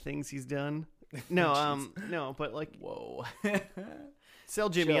and the things he's done. No, no, but like, Whoa. sell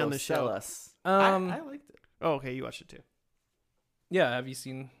Jimmy Joe, on the show. Sell us. I liked it. Oh, okay, you watched it too. Yeah, have you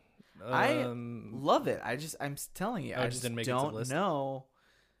seen? I love it. I'm telling you. Oh, it I just just didn't make it to the don't list? know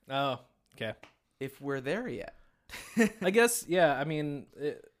Oh, okay. if we're there yet. I guess, yeah. I mean,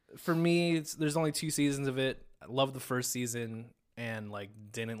 for me, there's only 2 seasons of it. I love the first season and like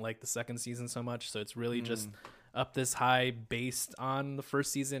didn't like the second season so much. So it's really just up this high based on the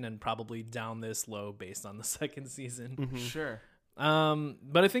first season and probably down this low based on the second season. Sure.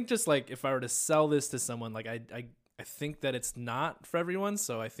 But I think just like if I were to sell this to someone, like I think that it's not for everyone.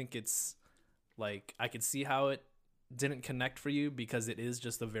 So I think it's like I could see how it didn't connect for you because it is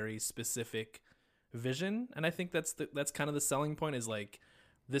just a very specific vision, and I think that's kind of the selling point. Is like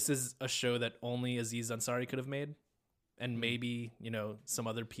this is a show that only Aziz Ansari could have made, and maybe some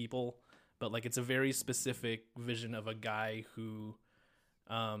other people, but like it's a very specific vision of a guy who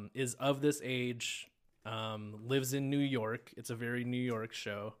is of this age, lives in New York. It's a very New York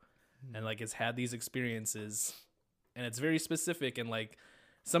show, and like has had these experiences, and it's very specific, and like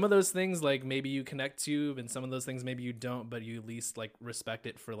some of those things like maybe you connect to, and some of those things maybe you don't, but you at least like respect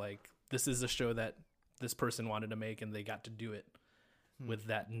it for like this is a show that this person wanted to make and they got to do it with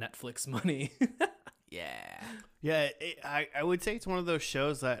that Netflix money. Yeah, I would say it's one of those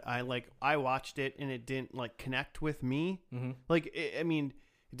shows that I watched it and it didn't like connect with me. Mm-hmm. Like, I mean,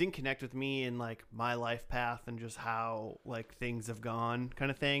 it didn't connect with me in like my life path and just how like things have gone kind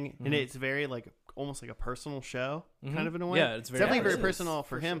of thing. And it's very like almost like a personal show kind of in a way. Yeah, it's definitely it very is, personal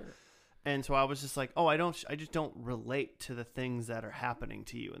for him. sure. And so I was just like, oh, I just don't relate to the things that are happening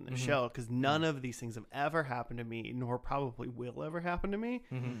to you in the show because none of these things have ever happened to me, nor probably will ever happen to me.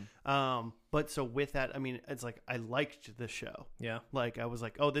 But so with that, I mean, it's like I liked the show. Yeah. Like I was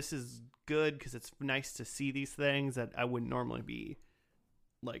like, oh, this is good because it's nice to see these things that I wouldn't normally be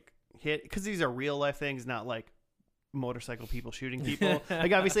like hit because these are real life things, not like motorcycle people shooting people.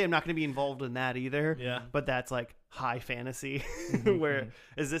 Like obviously I'm not going to be involved in that either. Yeah. But that's like high fantasy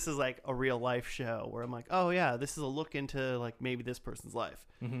this is like a real life show where I'm like, oh yeah, this is a look into like maybe this person's life.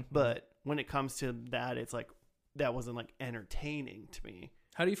 But when it comes to that, it's like that wasn't like entertaining to me.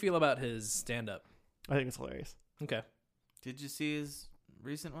 How do you feel about his stand up? I think it's hilarious. Okay. Did you see his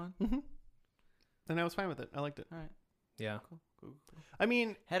recent one? And I was fine with it. I liked it. All right. Yeah. Cool. I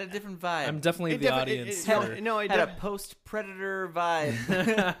mean, Had a different vibe. I'm definitely the audience. had a post-Predator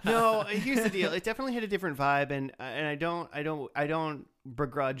vibe. no, here's the deal. It definitely had a different vibe, and I don't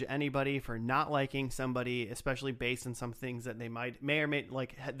begrudge anybody for not liking somebody, especially based on some things that they may or may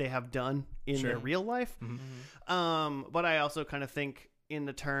like they have done in their real life. But I also kind of think in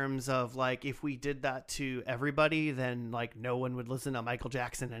the terms of like if we did that to everybody, then like no one would listen to Michael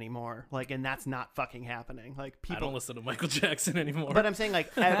Jackson anymore. Like, and that's not fucking happening. Like people I don't listen to Michael Jackson anymore. But I'm saying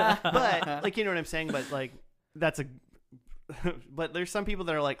like, but like you know what I'm saying. But like that's a. But there's some people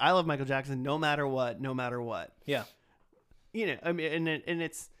that are like, I love Michael Jackson no matter what, no matter what. Yeah. You know, I mean, and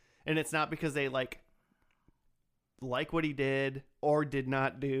it's not because they like what he did or did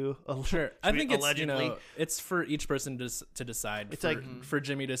not do. Sure. I think it's, allegedly. It's for each person to decide. It's for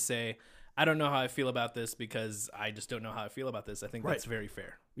Jimmy to say, I don't know how I feel about this because I just don't know how I feel about this. I think that's very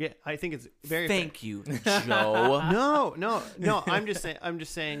fair. Yeah, I think it's very. Thank you, Joe. No. I'm just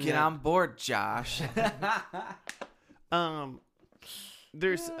saying. Get on board, Josh. I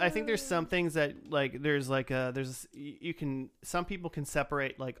think there's some things that like some people can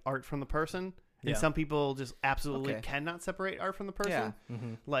separate like art from the person. And some people just absolutely cannot separate art from the person. Yeah.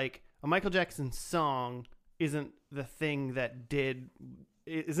 Like a Michael Jackson song isn't the thing that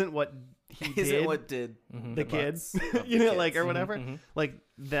isn't what he Isn't what did the kids, you know, like or whatever. Like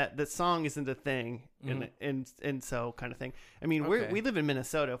that the song isn't a thing, and so kind of thing. I mean, we live in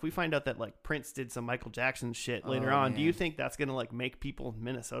Minnesota. If we find out that like Prince did some Michael Jackson shit later on, do you think that's gonna like make people in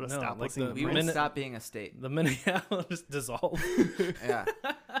Minnesota stop like listening to We Prince? would stop being a state. The minute will just dissolve. Yeah.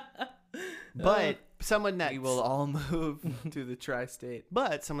 But someone that We will all move to the tri-state.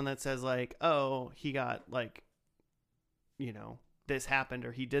 But someone that says like, oh, he got like, you know, this happened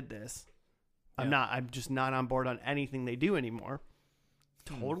or he did this. I'm just not on board on anything they do anymore.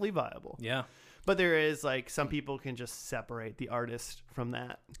 Totally viable. Yeah. But there is like some people can just separate the artist from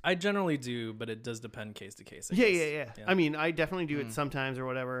that. I generally do, but it does depend case to case. Yeah. I mean, I definitely do it sometimes or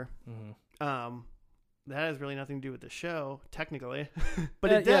whatever. That has really nothing to do with the show, technically.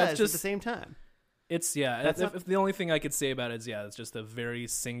 But it does at the same time. It's if the only thing I could say about it is it's just a very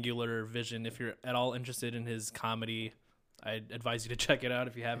singular vision. If you're at all interested in his comedy, I'd advise you to check it out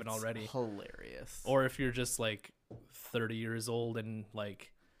if you haven't already. Hilarious. Or if you're just like 30 years old and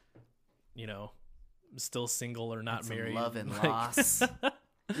like, you know, still single or not married. Love and like, loss.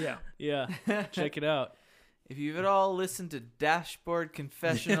 Yeah. Check it out. If you've at all listened to Dashboard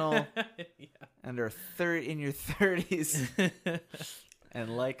Confessional and are in your 30s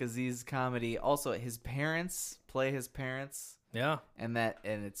and like Aziz comedy, also his parents play his parents. Yeah. And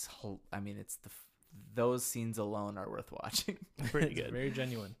it's those scenes alone are worth watching. Pretty good. Very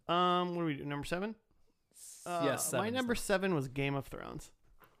genuine. What do we do? Number 7? Yes. My number 7 was Game of Thrones.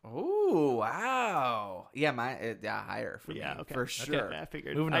 Oh, wow. Yeah, higher for me. Okay. For sure. Okay, I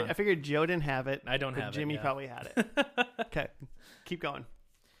figured. Moving on. I figured Joe didn't have it. I don't but have Jimmy it. probably had it. Okay. Keep going.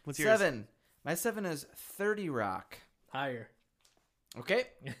 What's yours? 7. My 7 is 30 Rock. Higher. Okay.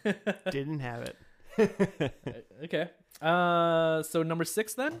 Didn't have it. Okay. So number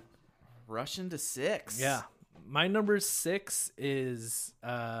 6 then? Russian to 6. Yeah. My number 6 is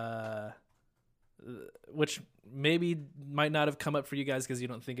which maybe might not have come up for you guys because you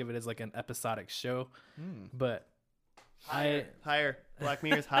don't think of it as like an episodic show, but Higher. Black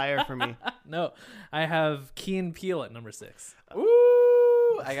Mirror's higher for me. No, I have Key and Peele at number 6.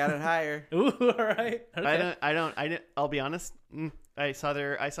 Ooh, I got it higher. Ooh, all right. Okay. I don't. I'll be honest. I saw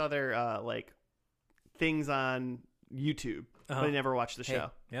their like things on YouTube, but I never watched the show.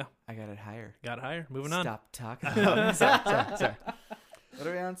 Yeah, I got it higher. got it higher. Moving on. Stop talking. Sorry. What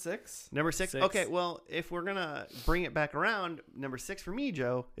are we on 6? Number 6. Six. Okay, well, if we're gonna bring it back around, number 6 for me,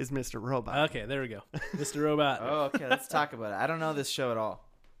 Joe, is Mr. Robot. Okay, there we go. Mr. Robot. Oh, okay. Let's talk about it. I don't know this show at all,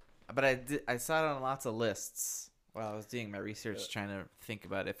 but I saw it on lots of lists while I was doing my research, trying to think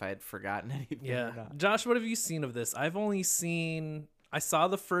about if I had forgotten anything. Yeah. Or not. Josh, what have you seen of this? I saw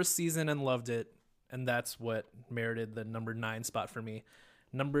the first season and loved it, and that's what merited the number 9 spot for me.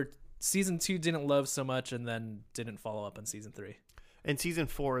 Season 2 didn't love so much, and then didn't follow up on season 3. And season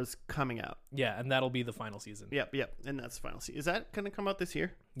 4 is coming out. Yeah, and that'll be the final season. Yep. And that's the final season. Is that gonna come out this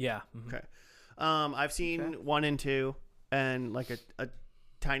year? Yeah. Mhm. Okay. I've seen 1 and 2, and like a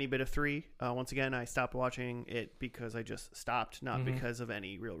tiny bit of 3. Once again, I stopped watching it because I just stopped, not because of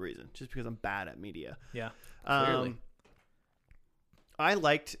any real reason, just because I'm bad at media. Yeah. Clearly. I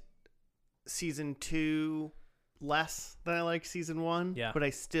liked season 2 less than I liked season 1. Yeah. But I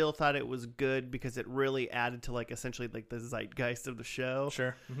still thought it was good because it really added to like essentially like the zeitgeist of the show.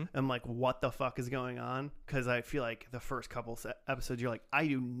 Sure. Mm-hmm. I'm like, what the fuck is going on? Because I feel like the first couple episodes, you're like, I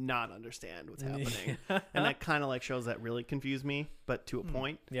do not understand what's happening, and that kind of like shows that really confused me, but to a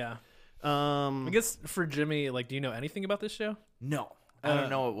point. Yeah. I I guess for Jimmy, like, do you know anything about this show? No, I don't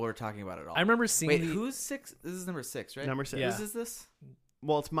know what we're talking about at all. I remember seeing. Wait, who's 6? This is number 6, right? number 6. Yeah. Whose is this?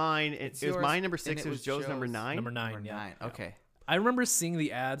 Well, it's mine. It was yours, my number and 6. it It was was Joe's number Joe's 9. Number 9. Number Yeah. 9. Okay. I remember seeing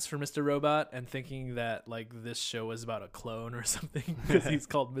the ads for Mr. Robot and thinking that like this show was about a clone or something because he's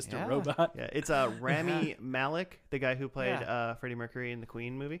called Mr. Yeah. Robot. Yeah, it's Rami Malek, the guy who played Freddie Mercury in the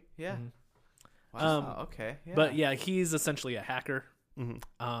Queen movie. Yeah. Mhm. Wow. Okay. Yeah. But yeah, he's essentially a hacker.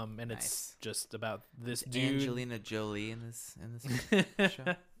 Mm-hmm. And Nice. it's just about this Is dude. Angelina Jolie in this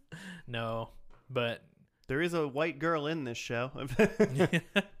show. No, but There is a white girl in this show.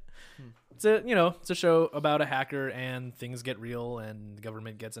 it's a show about a hacker and things get real and the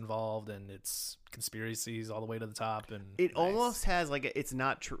government gets involved and it's conspiracies all the way to the top and It almost has like it's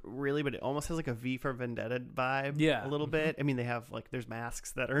not really, but it almost has like a V for Vendetta vibe. Yeah. a little bit. I mean, they have like there's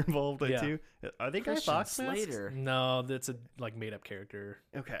masks that are involved Yeah. too. Are they Guy Christian Fawkes masks? Slater. no, that's a like made up character.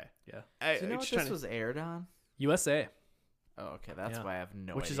 Okay, Yeah, I, Do you know what just trying this to- was aired on? USA. Oh, okay. That's Yeah. why I have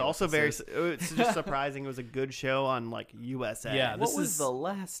no which idea is what also this very. is. It's just surprising. It was a good show on like USA. Yeah, What this was is- the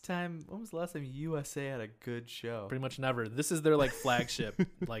last time? When was the last time USA had a good show? Pretty much never. This is their like flagship.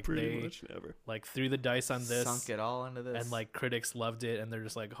 Like pretty they much never. like threw the dice on this Sunk it all into this. and like critics loved it and they're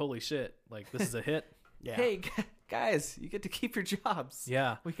just like, holy shit, like this is a hit. Yeah. hey guys, you get to keep your jobs.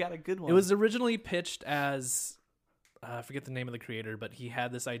 Yeah. We got a good one. It was originally pitched as I forget the name of the creator, but he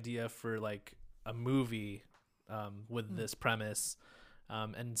had this idea for like a movie with this premise.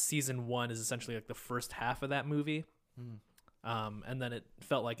 And season 1 is essentially like the first half of that movie. And then it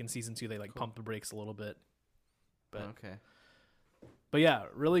felt like in season 2 they like pumped the brakes a little bit. But okay. But yeah,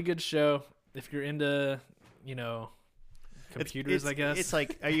 really good show. If you're into, computers, It's- I guess. it's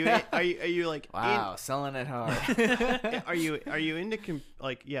like are you like Wow, selling it hard. are you into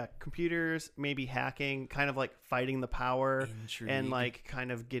computers, maybe hacking, kind of like fighting the power Intrigue. and like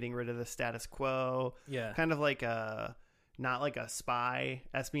kind of getting rid of the status quo, yeah. kind of like not like a spy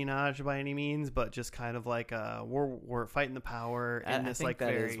espionage by any means, but just kind of like we're fighting the power I in this think like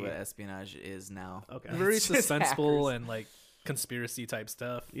that very is what espionage is now. okay. Very It's just suspenseful hackers. and like conspiracy type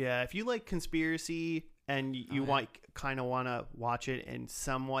stuff. Yeah, if you like conspiracy and you yeah. like kind of want to watch it and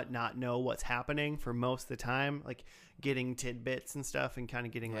somewhat not know what's happening for most of the time, like getting tidbits and stuff and kind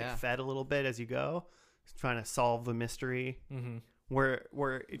of getting Yeah. like fed a little bit as you go, trying to solve the mystery. Mm-hmm. Where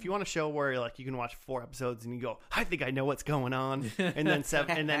if you want a show where like you can watch 4 episodes and you go, I think I know what's going on, and then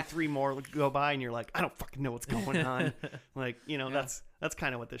 7 and then 3 more go by and you're like, I don't fucking know what's going on. Like Yeah. that's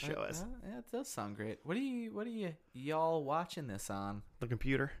kind of what this show is. Yeah, it does sound great. What are you y'all watching this on? The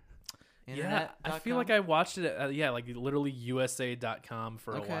computer. Yeah, I feel like I watched it at, like literally USA.com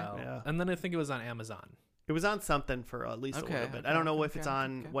for Okay. a while. Yeah. And then I think it was on Amazon. It was on something for at least a Okay, little bit. I okay, don't know if it's okay,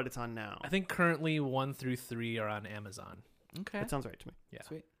 on okay. what it's on now. I think currently 1 through 3 are on Amazon. Okay. That sounds right to me. Yeah.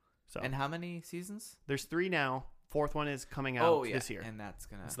 Sweet. So And how many seasons? there's 3 now. 4th one is coming out this year. And that's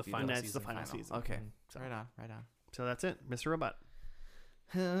gonna It's the be final And that's the season. final season. Okay. Mhm. So, Right on. so that's it, Mr. Robot.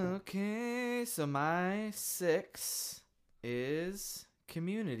 Okay, so my 6 is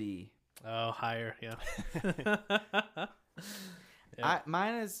Community. Oh, higher, yeah.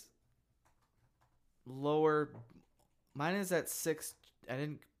 Mine is lower. Mine is at 6. I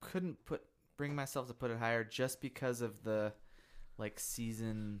couldn't bring myself to put it higher just because of the like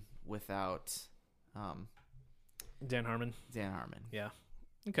season without Dan Harmon. Dan Harmon. Yeah.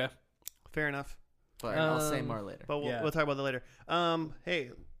 Okay. Fair enough. But I'll say Um, more later. But we'll talk about that later.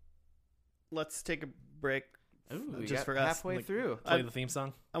 Hey, let's take a break. Ooh, we just got for us. halfway Like, through. Play the theme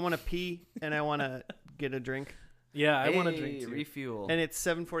song. I want to pee and I want to get a drink. Yeah, I want to drink too. Refuel. And it's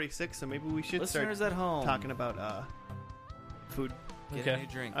 7:46, so maybe we should Listeners start at home, talking about food. get Okay. a new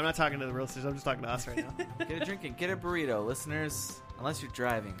drink. I'm not talking to the real listeners. I'm just talking to us right now. Get a drink and get a burrito, listeners. Unless you're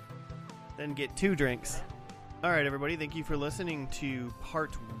driving. Then get 2 drinks. All right, everybody. Thank you for listening to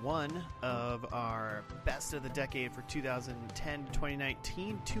part 1 of our best of the decade for 2010 to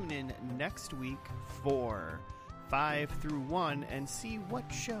 2019. Tune in next week for 5 through 1 and see what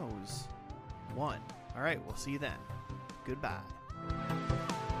shows won. All right, we'll see you then. Goodbye.